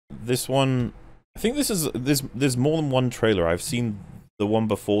this one. I think there's more than one trailer. I've seen the one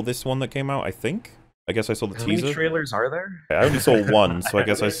before this one that came out. I think. I guess I saw the How teaser. many trailers are there? I only saw one, so I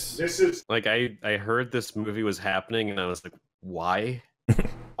guess this is like I heard this movie was happening, and I was like, why?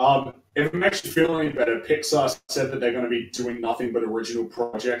 if it makes you feel any better, Pixar said that they're going to be doing nothing but original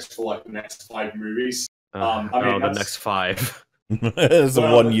projects for like the next 5 movies. I mean, the next 5. It's a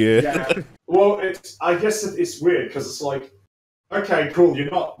 1 year. Yeah. Well, I guess it's weird because it's like, okay, cool,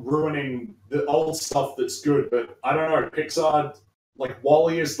 you're not ruining the old stuff that's good, but I don't know, Pixar, like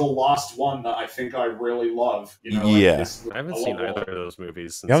WALL-E is the last one that I think I really love. You know, like, Yeah. I haven't seen either of those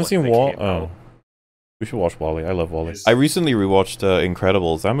movies. Since, You haven't seen WALL-E? they came out. Oh. We should watch WALL-E. I love WALL-E. Yes. I recently rewatched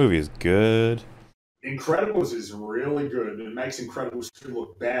Incredibles. That movie is good. Incredibles is really good. It makes Incredibles 2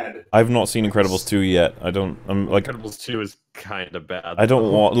 look bad. I've not seen Incredibles 2 yet. I'm like, Incredibles 2 is kind of bad. I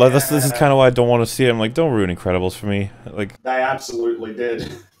don't want. Like, this is kind of why I don't want to see it. I'm like, don't ruin Incredibles for me. Like, They absolutely did.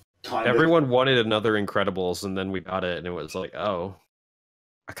 Everyone wanted another Incredibles, and then we got it, and it was like, oh,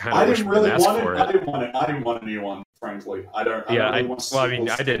 I kind I of wish didn't we really didn't ask want it. for I didn't want it. I didn't want a new one, frankly. I don't really want well, I mean,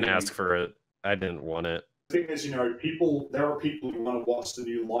 sequels I didn't to ask for it. I didn't want it. The thing is, you know, there are people who want to watch the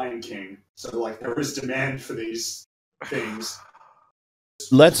new Lion King, so like there is demand for these things.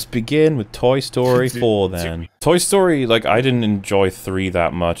 let's begin with Toy Story 4 then. Toy Story, like, I didn't enjoy 3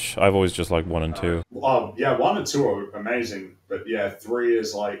 that much. I've always just liked 1 and 2. Yeah, 1 and 2 are amazing, but yeah, 3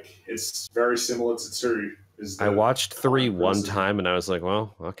 is like, it's very similar to 2. I watched 3 one time, and I was like,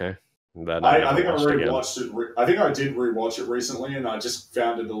 well, okay. Then I think I watched again. rewatched it. I think I did rewatch it recently, and I just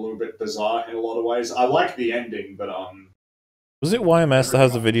found it a little bit bizarre in a lot of ways. I like the ending, but Was it YMS that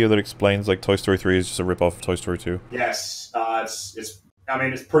has the video that explains, like, Toy Story 3 is just a rip-off of Toy Story 2? yes, it's. I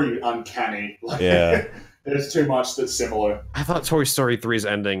mean, it's pretty uncanny. Like, Yeah. there's too much that's similar. I thought Toy Story 3's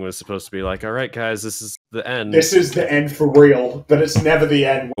ending was supposed to be like, all right, guys, this is the end. This is the end for real, but it's never the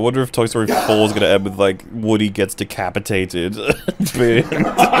end. I wonder if Toy Story 4 is gonna end with, like, Woody gets decapitated. It's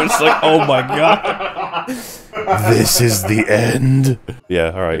like, oh my god. This is the end.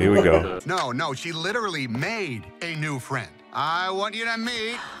 Yeah, alright, here we go. No, she literally made a new friend. I want you to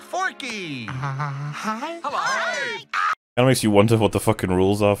meet Forky. Hi. Hello. Hi. Kinda makes you wonder what the fucking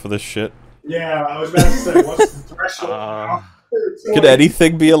rules are for this shit. Yeah, I was about to say, what's the threshold? Could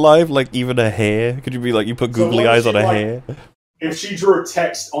anything be alive? Like, even a hair? Could you be like, you put googly eyes on a hair? If she drew a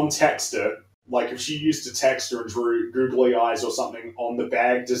text on Texter, like if she used a texter and drew googly eyes or something on the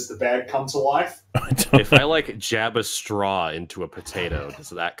bag, does the bag come to life? If I, like, jab a straw into a potato,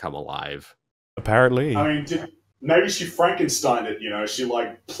 does that come alive? Apparently. I mean, maybe she Frankensteined it, you know,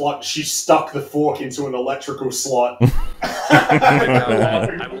 she stuck the fork into an electrical slot.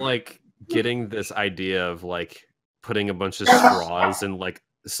 I'm, like, getting this idea of, like, putting a bunch of straws in, like,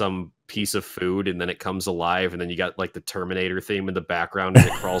 some piece of food, and then it comes alive, and then you got, like, the Terminator theme in the background, and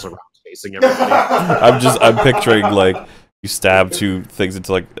it crawls around chasing everybody. I'm picturing, like, you stab 2 things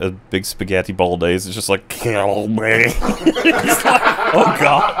into, like, a big spaghetti bolognese. It's just like, kill me. It's like, oh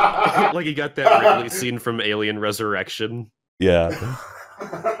god. Like, you got that Ridley scene from Alien Resurrection. Yeah.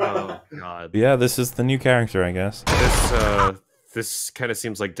 Oh god. Yeah, this is the new character, I guess. This kind of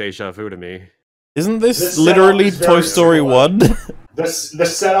seems like deja vu to me. Isn't this The literally setup is Toy very Story similar. 1? The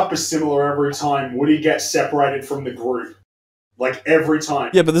setup is similar every time. Woody gets separated from the group. Like, every time.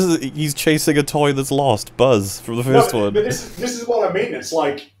 Yeah, but he's chasing a toy that's lost, Buzz, from the first one. But this is what I mean. It's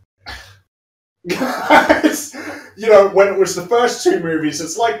like, guys, you know, when it was the first 2 movies,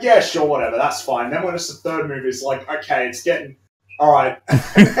 it's like, yeah, sure, whatever, that's fine. Then when it's the 3rd movie, it's like, okay, it's getting, alright.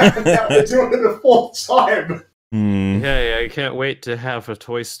 Now we're doing it a 4th time. Yeah, I can't wait to have a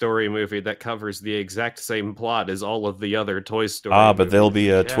Toy Story movie that covers the exact same plot as all of the other Toy Story Ah, movies. but there'll be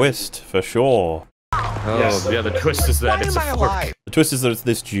a Yeah. twist, for sure. Oh, Yes. yeah, the twist is that it's a fork. The twist is that it's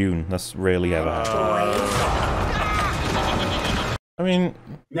this June. That's rarely ever happened. I mean...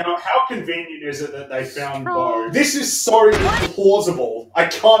 Now, how convenient is it that they found Bo? This is so implausible. I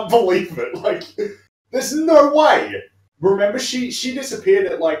can't believe it. Like, there's no way. Remember, she disappeared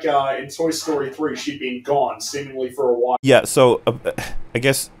at, like, in Toy Story 3, she'd been gone, seemingly for a while. Yeah, so, I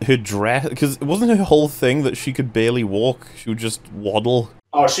guess her dress... Because it wasn't her whole thing that she could barely walk. She would just waddle.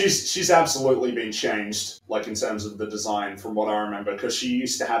 Oh, she's absolutely been changed, like, in terms of the design, from what I remember, because she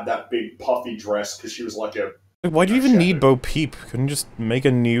used to have that big puffy dress, because she was like a... Why do you even need Bo Peep? Couldn't you just make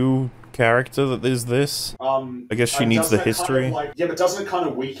a new character that is this? I guess she needs the history. Yeah, but doesn't it kind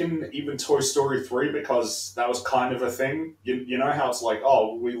of weaken even Toy Story 3, because that was kind of a thing? You know how it's like,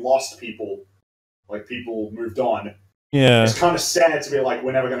 oh, we lost people. Like, people moved on. Yeah. It's kind of sad to be like,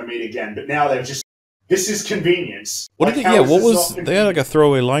 we're never going to meet again, but now they've just This is convenience. What Like, did they, how yeah, is what this was... not They had like a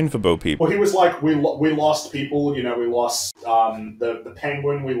throwaway line for Bo Peep. Well, he was like, we lost people, you know, we lost the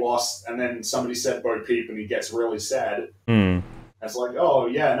penguin, we lost, and then somebody said Bo Peep, and he gets really sad. Hmm. It's like, oh,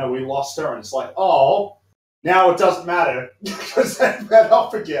 yeah, no, we lost her, and it's like, oh, now it doesn't matter, because they met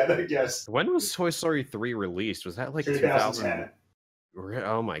up again, I guess. When was Toy Story 3 released? Was that like 2010.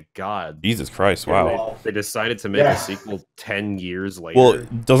 Oh my god. Jesus Christ, wow. They decided to make a sequel 10 years later. Well,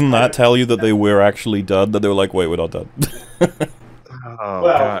 doesn't that tell you that they were actually done? That they were like, wait, we're not done. Oh,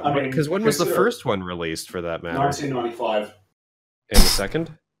 Well, god. I mean, Because when was the consider- first one released, for that matter? 1995, And the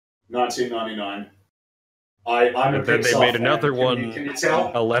second? 1999. I'm a And then they Pixar made fan. another Can one Can you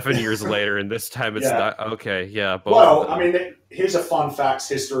tell? 11 years later, and this time it's Yeah. not... Okay, yeah, both Well, of them. I mean, here's a fun facts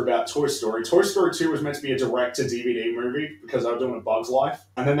history about Toy Story. Toy Story 2 was meant to be a direct-to-DVD movie because they were doing A Bug's Life.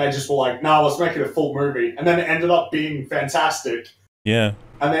 And then they just were like, nah, let's make it a full movie. And then it ended up being fantastic. Yeah.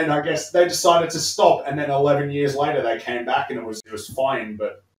 And then I guess they decided to stop, and then 11 years later they came back and it was fine,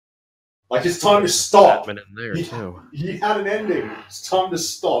 but... Like, it's time to stop. Happened in there, You- too. You had an ending. It's time to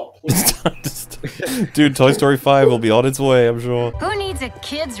stop. Dude, Toy Story 5 will be on its way, I'm sure. Who needs a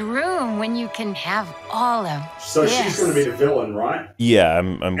kid's room when you can have all of So this? she's going to be the villain, right? Yeah,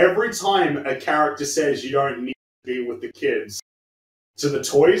 I'm Every time a character says you don't need to be with the kids to the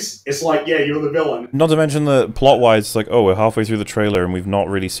toys, it's like, yeah, you're the villain. not to mention that plot-wise, it's like, oh, we're halfway through the trailer and we've not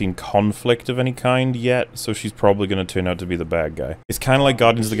really seen conflict of any kind yet, so she's probably going to turn out to be the bad guy. It's kind of like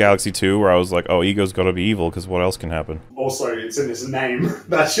Guardians of the Galaxy 2, where I was like, oh, Ego's got to be evil, because what else can happen? Also, it's in his name.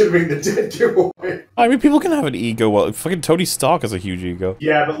 That should have been the dead giveaway. I mean, people can have an ego. Well, fucking Tony Stark has a huge ego.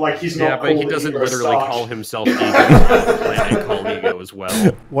 Yeah, but like he's not. Yeah, but he called doesn't Ego literally Stark. call himself Ego. And call Ego as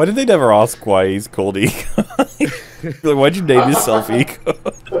well. Why did they never ask why he's called Ego? Like, why'd you name yourself Ego?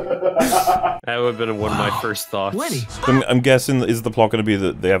 That would have been one of my first thoughts. I'm guessing, is the plot going to be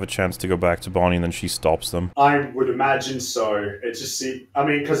that they have a chance to go back to Bonnie and then she stops them? I would imagine so. It just seemed. I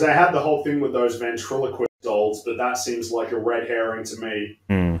mean, because they had the whole thing with those ventriloquist dolls, but that seems like a red herring to me.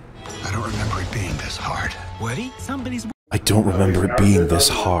 Hmm. I don't remember it being this hard. Woody, somebody's... I don't remember it being this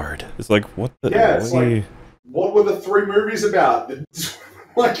hard. It's like, what the... Yeah, it's what are like- you- What were the 3 movies about?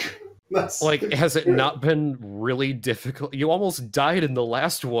 Like, that's Like, has it not been really difficult? You almost died in the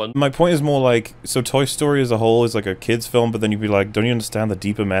last one. My point is more like, so Toy Story as a whole is like a kid's film, but then you'd be like, don't you understand the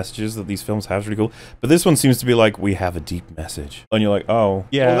deeper messages that these films have? It's really cool. But this one seems to be like, we have a deep message. And you're like, oh,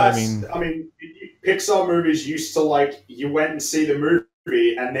 yeah, Well, I mean... Pixar movies used to like you went and see the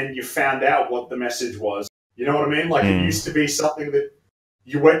movie and then you found out what the message was. You know what I mean? Like it used to be something that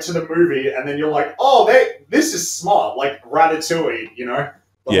you went to the movie and then you're like, oh, this is smart, like Ratatouille. You know,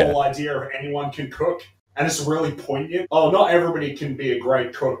 the whole idea of anyone can cook, and it's really poignant. Oh, not everybody can be a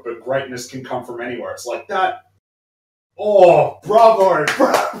great cook, but greatness can come from anywhere. It's like that. Oh, bravo,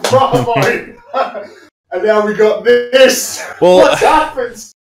 bravo! And now we got this. Well, what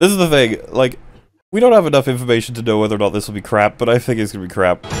happens? This is the thing, like, we don't have enough information to know whether or not this will be crap, but I think it's gonna be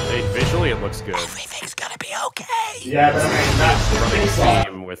crap. Hey, visually, it looks good. Everything's gonna be okay. Yeah, but I mean, that's the Running Pixar.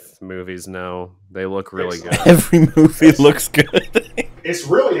 theme with movies now. They look really good. Every movie looks good. It's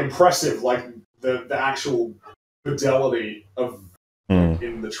really impressive, like the actual fidelity of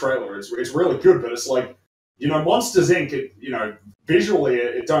in the trailer. It's really good, but it's like, you know, Monsters Inc. It, you know, visually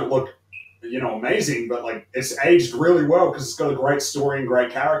it don't look, you know, amazing, but like it's aged really well because it's got a great story and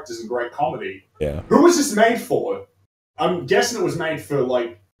great characters and great comedy. Yeah. Who was this made for? I'm guessing it was made for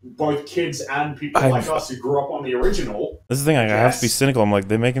like both kids and people like us who grew up on the original. This is the thing, I have to be cynical. I'm like,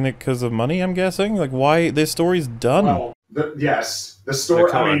 they're making it because of money, I'm guessing? Like, why? Their story's done. Well, the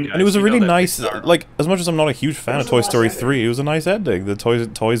story. I mean, and it was a really nice, Pixar. like, as much as I'm not a huge fan It of was Toy a nice Story ending. 3, it was a nice ending. The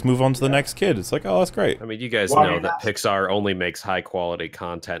toys move on to the next kid. It's like, oh, that's great. I mean, you guys Well, I know mean, that Pixar only makes high quality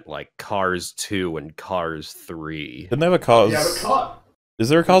content like Cars 2 and Cars 3. Didn't they have a Cars... yeah, but Is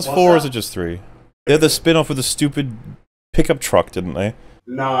there a Cars What's 4 or that? is it just 3? They had the spin-off with the stupid pickup truck, didn't they?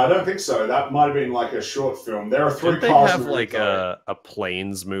 no, I don't think so. That might have been like a short film. There are 3 Did they cars. have in the like movie. a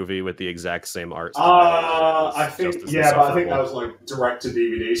Planes movie with the exact same art style? I It's think, just as yeah, but I think that insufferable. was like direct to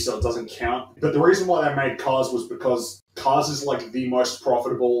DVD, so it doesn't count. But the reason why they made Cars was because Cars is like the most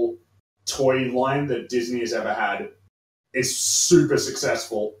profitable toy line that Disney has ever had. It's super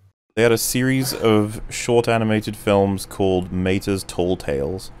successful. They had a series of short animated films called Mater's Tall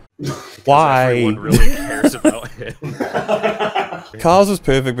Tales. Why? Everyone really cares about it. Cars was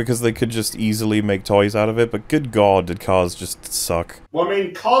perfect because they could just easily make toys out of it, but good god, did Cars just suck. Well, I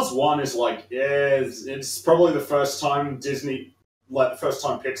mean, Cars 1 is like, yeah, it's probably the first time Disney, like the first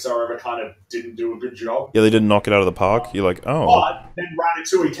time Pixar ever kind of didn't do a good job. Yeah, they didn't knock it out of the park. You're like, oh. But then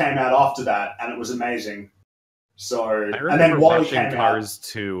Ratatouille came out after that, and it was amazing. So, I and remember then Wally watching came Cars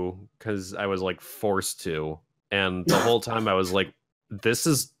 2 because I was like forced to, and the whole time I was like, "This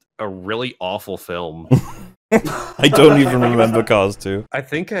is a really awful film." I don't even remember Cars 2. I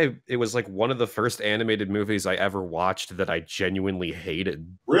think it was like one of the first animated movies I ever watched that I genuinely hated.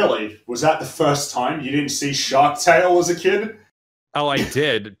 Really? Was that the first time you didn't see Shark Tale as a kid? Oh, I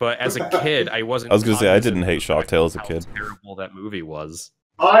did, but as a kid, I wasn't. I was gonna say, I cognizant didn't hate of Shark Tale as a how kid. terrible that movie was.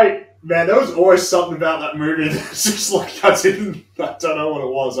 Man, there was always something about that movie that's just like, I don't know what it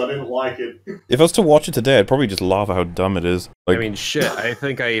was, I didn't like it. If I was to watch it today, I'd probably just laugh at how dumb it is. Like, I mean, shit, I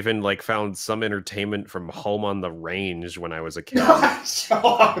think I even like found some entertainment from Home on the Range when I was a kid. Oh,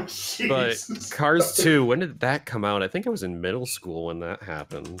 But Jesus. Cars 2, when did that come out? I think I was in middle school when that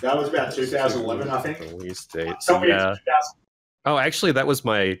happened. That was about 2011, I think. Release date. Tell So, me yeah. it's 2000. Oh, actually, that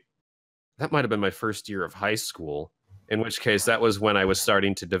might have been my first year of high school. In which case, that was when I was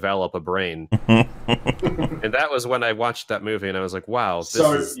starting to develop a brain, and that was when I watched that movie, and I was like, "Wow, this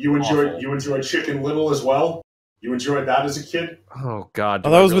So is you awful." enjoyed Chicken Little as well? You enjoyed that as a kid? Oh God! Oh, do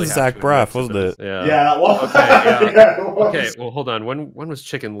that I was really with have Zach to Braff, admit to wasn't this? it? Yeah. Well, Okay, yeah. yeah, it was. Okay. Well, hold on. When was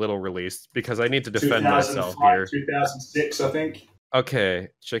Chicken Little released? Because I need to defend myself 2005, here. 2006, I think. Okay,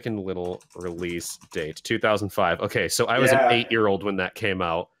 Chicken Little release date 2005. Okay, so I was an Yeah. 8-year-old when that came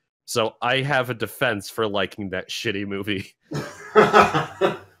out. So I have a defense for liking that shitty movie.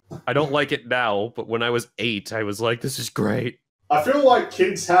 I don't like it now, but when I was 8, I was like, "This is great." I feel like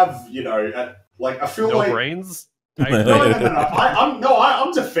kids have, I feel No like brains. no.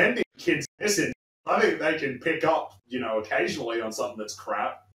 I'm defending kids. Listen, I think they can pick up, occasionally on something that's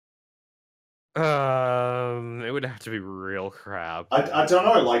crap. It would have to be real crap. I don't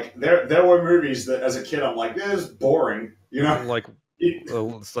know. Like there were movies that, as a kid, I'm like, this is boring. Like,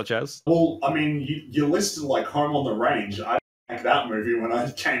 such as? Well, I mean, you listed like Home on the Range. I didn't like that movie when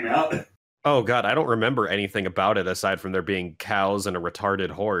it came out. Oh God, I don't remember anything about it aside from there being cows and a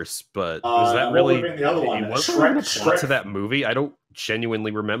retarded horse. But was that what really? would've been the other one? Was there a plot to that movie? I don't genuinely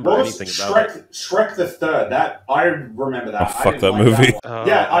remember What was anything about it. Shrek the Third. That I remember that. Oh, I fuck didn't that like movie. one.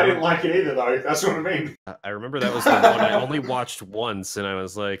 Yeah, I didn't like it either, though. That's what I mean. I remember that was the one I only watched once, and I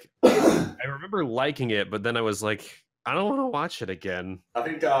was like, I remember liking it, but then I was like, I don't want to watch it again. I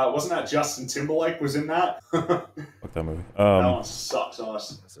think wasn't that Justin Timberlake was in that? Fuck that movie. That one sucks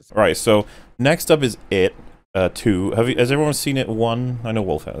ass. Right, so next up is It 2. Has everyone seen It 1? I know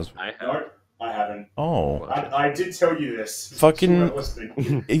Wolf has. I have. No, I haven't. Oh. I did tell you this. Fucking- So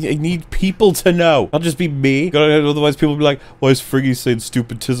listening. I need people to know, not just be me. Otherwise, people will be like, "Why is Friggy saying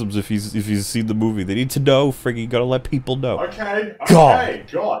stupid tisms if he's seen the movie?" They need to know, Friggy. You gotta let people know. Okay. God.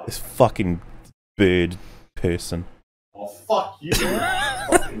 God. This fucking bird person. Oh, fuck you.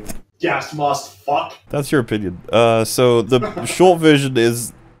 Fucking gas mask fuck. That's your opinion. So the short version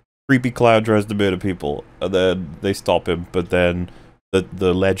is Creepy Clown tries to murder people, and then they stop him. But then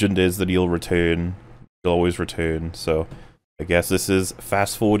the legend is that he'll return. He'll always return. So I guess this is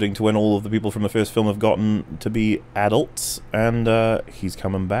fast forwarding to when all of the people from the first film have gotten to be adults, and he's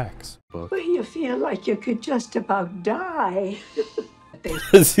coming back. Well, you feel like you could just about die.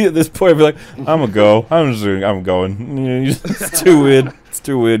 See, at this point, I'd be like, I'm going. It's too weird. It's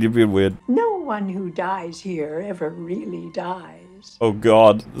too weird. You're being weird. No one who dies here ever really dies. Oh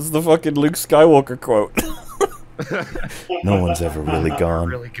God, this is the fucking Luke Skywalker quote. No one's ever really gone.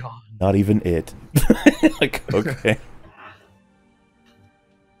 Really gone. Not even it. Like, okay.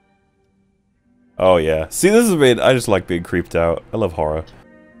 Oh yeah. See, this is me. I just like being creeped out. I love horror.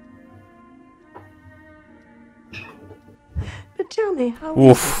 But tell me, how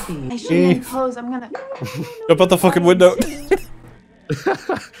Oof. would it be? I shouldn't impose. I'm gonna. Jump out the fucking window.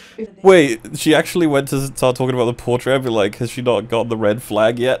 Wait, she actually went to start talking about the portrait. I'd be like, has she not got the red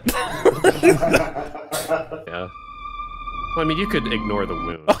flag yet? Yeah. Well, I mean, you could ignore the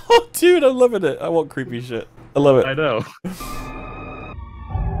wound. Oh, dude, I'm loving it. I want creepy shit. I love it. I know.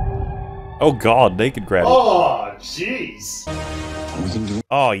 Oh God, naked granny. Oh, jeez.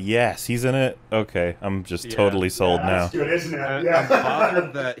 Oh yes, he's in it. Okay, I'm just Yeah. totally sold Yeah, now. that's good, isn't it? I'm Yeah.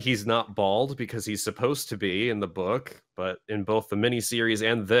 bothered that he's not bald because he's supposed to be in the book, but in both the miniseries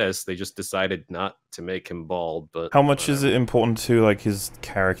and this, they just decided not to make him bald. But How much is it important to like his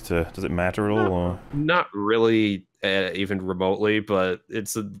character? Does it matter at all? Or? Not really, even remotely, but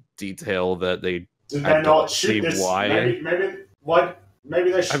it's a detail that they. Did I they don't not see shoot this? why.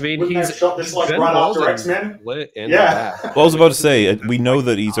 Maybe they should. I mean, wouldn't they he's have shot this like been right bald after and X-Men. lit in Yeah. the back. Well, I was about to say, we know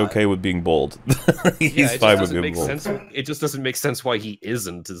that he's okay with being bald. He's Yeah, it fine just with doesn't being make bald. sense. It just doesn't make sense why he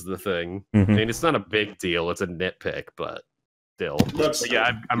isn't. Is the thing. Mhm. I mean, it's not a big deal. It's a nitpick, but still. That's But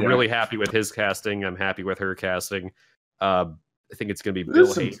yeah, I'm yeah. really happy with his casting. I'm happy with her casting. I think it's gonna be Bill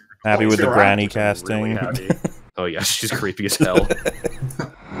Listen, Hader. Happy with the Sure, granny which I'm really casting. happy. Oh yeah, she's creepy as hell.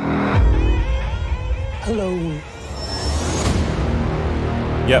 Hello.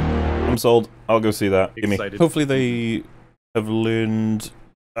 Yep, I'm sold. I'll go see that. Gimme. Excited. Hopefully they have learned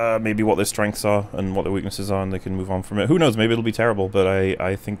maybe what their strengths are and what their weaknesses are, and they can move on from it. Who knows? Maybe it'll be terrible, but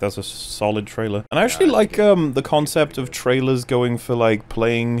I think that's a solid trailer. And I actually like the concept of trailers going for like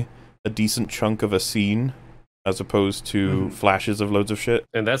playing a decent chunk of a scene as opposed to flashes of loads of shit.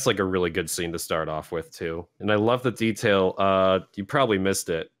 And that's like a really good scene to start off with too. And I love the detail. You probably missed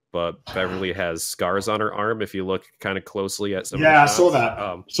it, but Beverly has scars on her arm if you look kind of closely at some of the Yeah, I shots. saw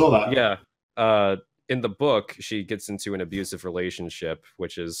that. Saw that. Yeah. In the book, she gets into an abusive relationship,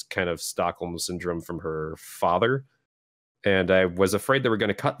 which is kind of Stockholm syndrome from her father. And I was afraid they were going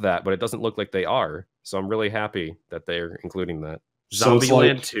to cut that, but it doesn't look like they are. So I'm really happy that they're including that. So it's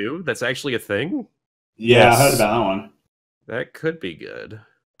Zombieland like- 2? That's actually a thing? Yeah, Yes. I heard about that one. That could be good.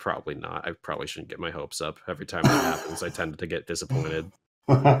 Probably not. I probably shouldn't get my hopes up. Every time that happens, I tend to get disappointed.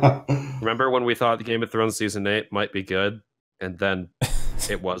 Remember when we thought the Game of Thrones Season 8 might be good, and then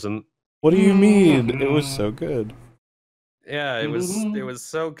it wasn't? What do you mean? It was so good. Yeah, it was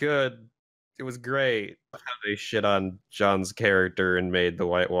so good. It was great. How they shit on Jon's character and made the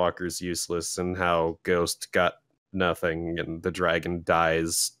White Walkers useless, and how Ghost got nothing, and the dragon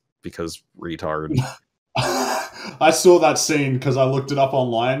dies because retard. I saw that scene because I looked it up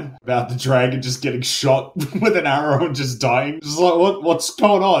online about the dragon just getting shot with an arrow and just dying. Just like, what's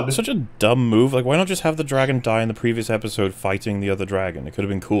going on? Such a dumb move. Like, why not just have the dragon die in the previous episode fighting the other dragon? It could have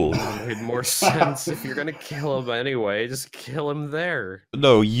been cool. It made more sense. If you're gonna kill him anyway, just kill him there.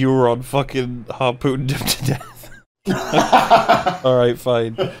 No, Euron fucking harpooned him to death. Alright,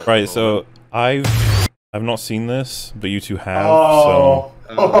 fine. Right, so I've not seen this, but you two have, so...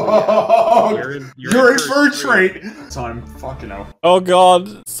 You're in for a treat. Time, fucking hell. Oh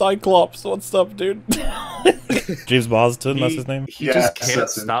god, Cyclops, what's up, dude? James Marsden, that's his name? He Yeah, just can't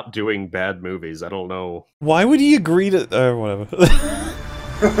that's him. stop doing bad movies. I don't know. Why would he agree to... whatever.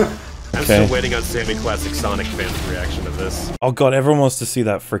 I'm still waiting on Sammy Classic Sonic fans' reaction to this. Oh god, everyone wants to see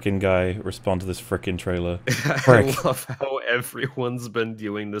that frickin' guy respond to this frickin' trailer. I love how everyone's been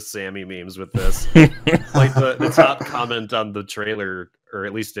doing the Sammy memes with this. Like the top comment on the trailer, or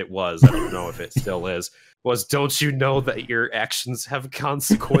at least it was, I don't know if it still is, was, "Don't you know that your actions have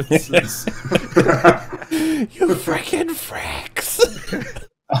consequences?" You frickin' fracks!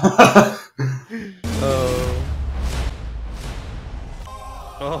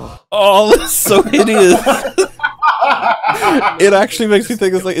 Oh, that's so hideous! It actually makes me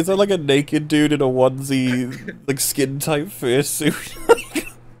think, is that like a naked dude in a onesie, like skin tight fursuit?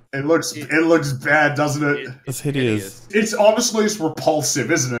 It looks bad, doesn't it? That's hideous. It's honestly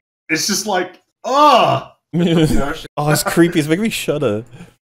repulsive, isn't it? It's just like, ugh! Oh, it's creepy, it's making me shudder.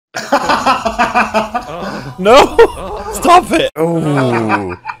 No! Stop it!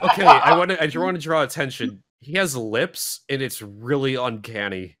 Oh. Okay, I want to draw attention. He has lips, and it's really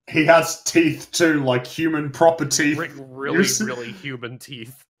uncanny. He has teeth too, like human proper teeth. Like really human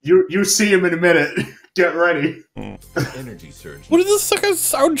teeth. You see him in a minute. Get ready. Energy surge. What is this fucking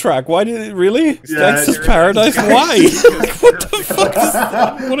soundtrack? Why did it really? Yeah, Gangsta's Paradise? Why? What the fuck is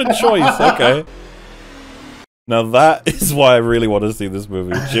that? What a choice. Okay. Now that is why I really want to see this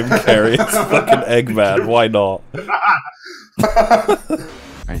movie. Jim Carrey is fucking Eggman. Why not?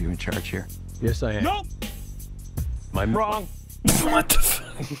 Are you in charge here? Yes, I am. Nope. I'm wrong. What the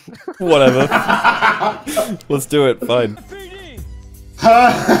fuck? Whatever. Let's do it. Fine.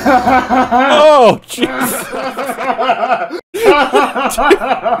 Oh, jeez.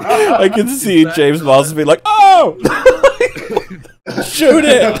 I can see James Marsden be like, oh! Shoot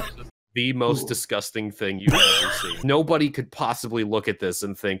it! The most disgusting thing you've ever seen. Nobody could possibly look at this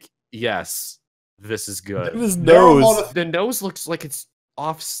and think, yes, this is good. His nose. The nose looks like it's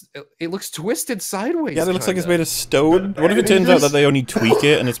off. It looks twisted sideways. Yeah, it looks like it's made of stone. What if it turns out that they only tweak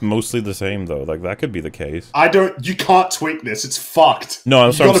it and it's mostly the same, though? Like, that could be the case. You can't tweak this. It's fucked. No,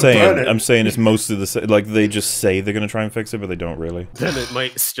 that's what I'm gotta burn saying. it. I'm saying it's mostly the same. Like, they just say they're gonna try and fix it, but they don't really. Then it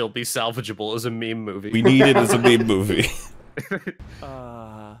might still be salvageable as a meme movie. We need it as a meme movie.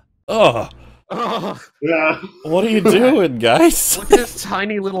 Oh, Yeah. what are you doing, guys? Look at his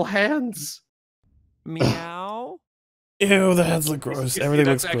tiny little hands. Meow. Ew, the hands look gross. You see, Everything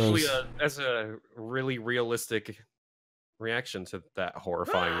looks that's actually gross. that's a really realistic reaction to that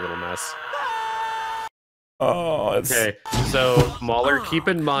horrifying little mess. Oh, it's... Okay, so Mahler, keep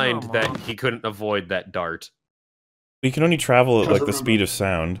in mind that he couldn't avoid that dart. We can only travel at, like, the speed of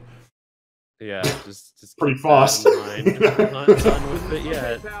sound. Yeah, just Pretty keep that fast. in mind. I'm not done with it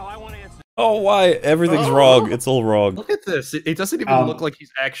yet. Oh, why? Everything's wrong. It's all wrong. Look at this. It doesn't even look like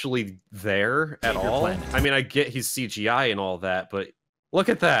he's actually there at all. I mean, I get he's CGI and all that, but look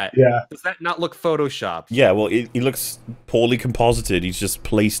at that. Yeah. Does that not look photoshopped? Yeah, well, he looks poorly composited. He's just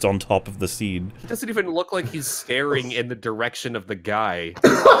placed on top of the scene. It doesn't even look like he's staring in the direction of the guy.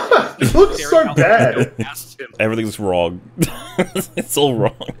 It looks so bad. Everything's wrong. It's all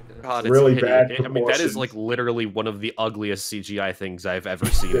wrong. God, it's Really hideous. bad I mean, that is proportions. like literally one of the ugliest CGI things I've ever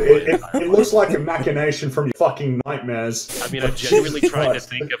seen. It looks like a machination from your fucking nightmares. I mean, I'm genuinely trying to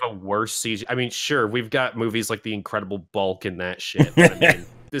think of a worse CGI. I mean, sure, we've got movies like The Incredible Bulk and that shit. But I mean,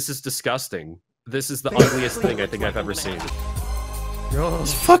 this is disgusting. This is the ugliest thing I think I've ever seen.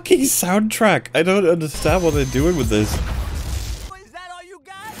 This fucking soundtrack. I don't understand what they're doing with this. Is that all you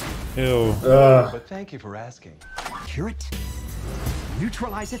got? Ew. But thank you for asking. Cure it.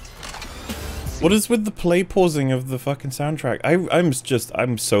 Neutralize it. What is with the play pausing of the fucking soundtrack?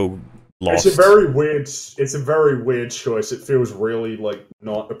 I'm so lost. It's a very weird choice. It feels really like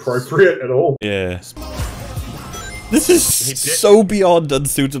not appropriate at all. Yeah. This is so beyond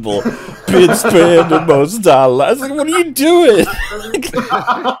unsuitable. Been spending most of our lives. Like, what are you doing?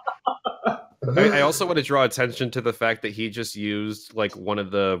 I also want to draw attention to the fact that he just used like one of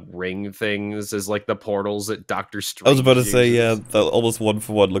the ring things as like the portals that Doctor Strange I was about to say, uses. yeah, that almost one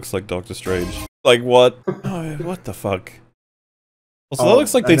for one looks like Doctor Strange. Like, what? Oh, what the fuck? Also, that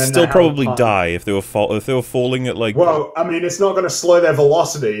looks like and they'd then still they have probably fun. die if they were falling at like. Well, I mean, it's not going to slow their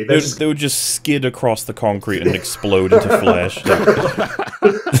velocity. They would just skid across the concrete and explode into flesh.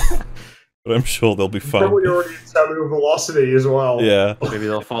 But I'm sure they'll be fine. probably already at terminal velocity as well. Yeah. Maybe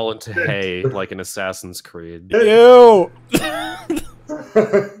they'll fall into hay like in Assassin's Creed. Ew!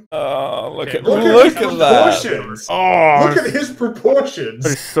 Oh, look at Look at his that! proportions. Oh, Look at his proportions.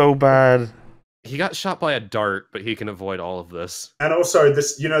 it's so bad. He got shot by a dart, but he can avoid all of this. And also,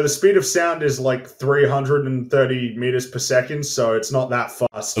 this, you know, the speed of sound is like 330 meters per second, so it's not that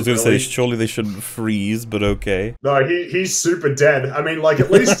fast. I was gonna say, surely they shouldn't freeze, but okay. No, he's super dead. I mean, like,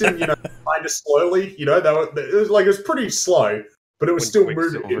 at least in, you know, kind of slowly, you know, it was pretty slow, but it was still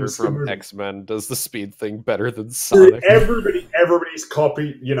moving. It was still from moving. X-Men does the speed thing better than Sonic. Dude, everybody's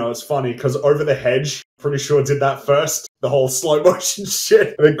copy, you know, it's funny, because Over the Hedge, pretty sure did that first, the whole slow motion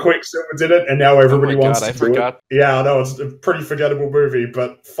shit, and then Quicksilver did it, and now everybody wants to do it. Yeah, I know, it's a pretty forgettable movie,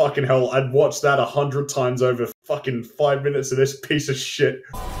 but fucking hell, I'd watch that 100 times over fucking 5 minutes of this piece of shit.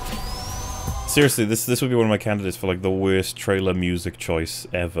 Seriously, this would be one of my candidates for like the worst trailer music choice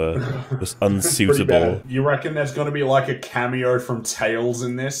ever. Just Pretty unsuitable. bad. You reckon there's gonna be like a cameo from Tails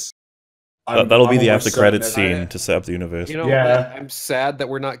in this? That'll be I'm the almost after credits certain scene to set up the universe. You know, Yeah. I'm sad that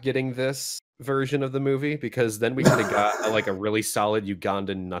we're not getting this version of the movie because then we could have got like a really solid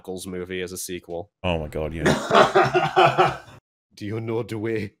Ugandan Knuckles movie as a sequel. Oh my god, yeah. that- Do you know the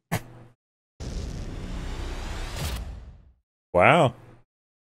way? Wow.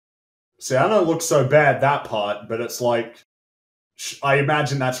 See, I know it looks so bad, that part, but it's like, I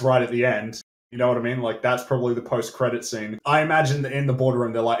imagine that's right at the end. You know what I mean? Like, that's probably the post-credit scene. I imagine that in the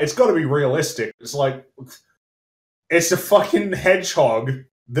boardroom, they're like, it's got to be realistic. It's like, it's a fucking hedgehog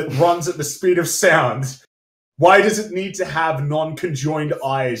that runs at the speed of sound. Why does it need to have non-conjoined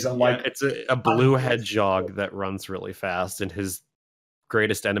eyes and like... Yeah, it's a blue hedgehog that runs really fast, and his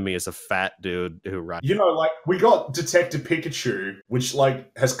greatest enemy is a fat dude who runs. You know, like, we got Detective Pikachu, which,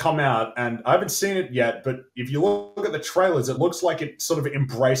 like, has come out, and I haven't seen it yet, but if you look at the trailers, it looks like it sort of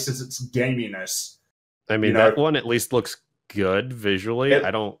embraces its gaminess. I mean, you know, that one at least looks good visually.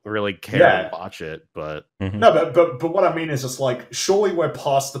 I don't really care Yeah. to watch it, but... No, but what I mean is, it's like, surely we're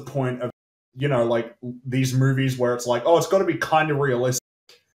past the point of, you know, like, these movies where it's like, oh, it's got to be kind of realistic,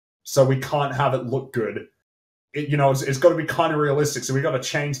 so we can't have it look good. You know, it's got to be kind of realistic, so we got to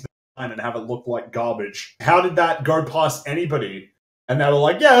change the design and have it look like garbage. How did that go past anybody? And they were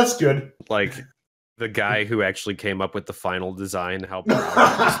like, yeah, that's good. Like, the guy who actually came up with the final design, how proud he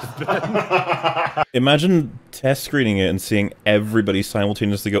must have been. Imagine test screening it and seeing everybody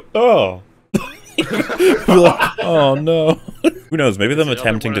simultaneously go, oh! Like, oh no. Who knows, maybe them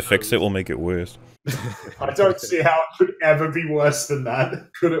attempting to fix it will make it worse. I don't see how it could ever be worse than that.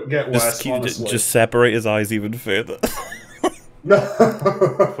 Could it get worse, honestly? Just separate his eyes even further.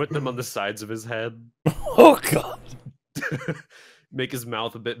 No. Put them on the sides of his head. Oh god. Make his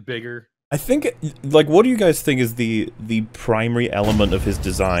mouth a bit bigger. I think, like, what do you guys think is the primary element of his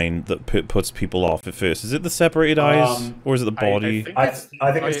design that puts people off at first? Is it the separated eyes, or is it the body? I think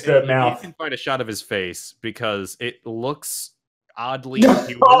it's the mouth. You can find a shot of his face because it looks oddly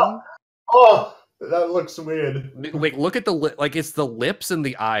human. Oh, that looks weird. Like, look at the like it's the lips and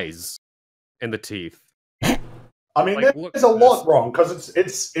the eyes and the teeth. I mean, Like, look there's a at lot this. wrong because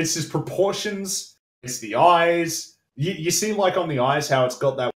it's his proportions, it's the eyes. You see, like on the eyes, how it's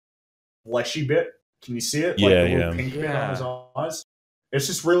got that fleshy bit. Can you see it? Like Yeah, the little yeah. pink bit on his eyes. It's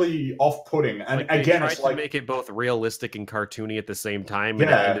just really off-putting. And Like, they again, tried it's to like, make it both realistic and cartoony at the same time, and it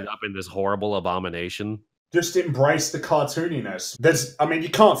Yeah. ended up in this horrible abomination. just embrace the cartooniness. I mean, you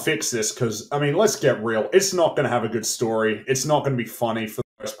can't fix this because, I mean, let's get real. It's not going to have a good story. It's not going to be funny for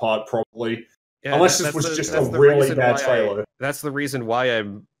the most part, probably. Yeah, Unless this that's was the- just that's a the really reason bad why trailer. That's the reason why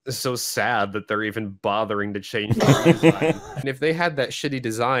I'm so sad that they're even bothering to change the design. And if they had that shitty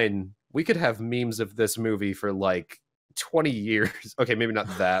design, we could have memes of this movie for like 20 years. Okay, maybe not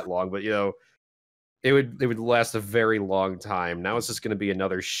that long, but it would last a very long time. Now it's just going to be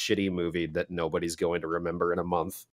another shitty movie that nobody's going to remember in a month.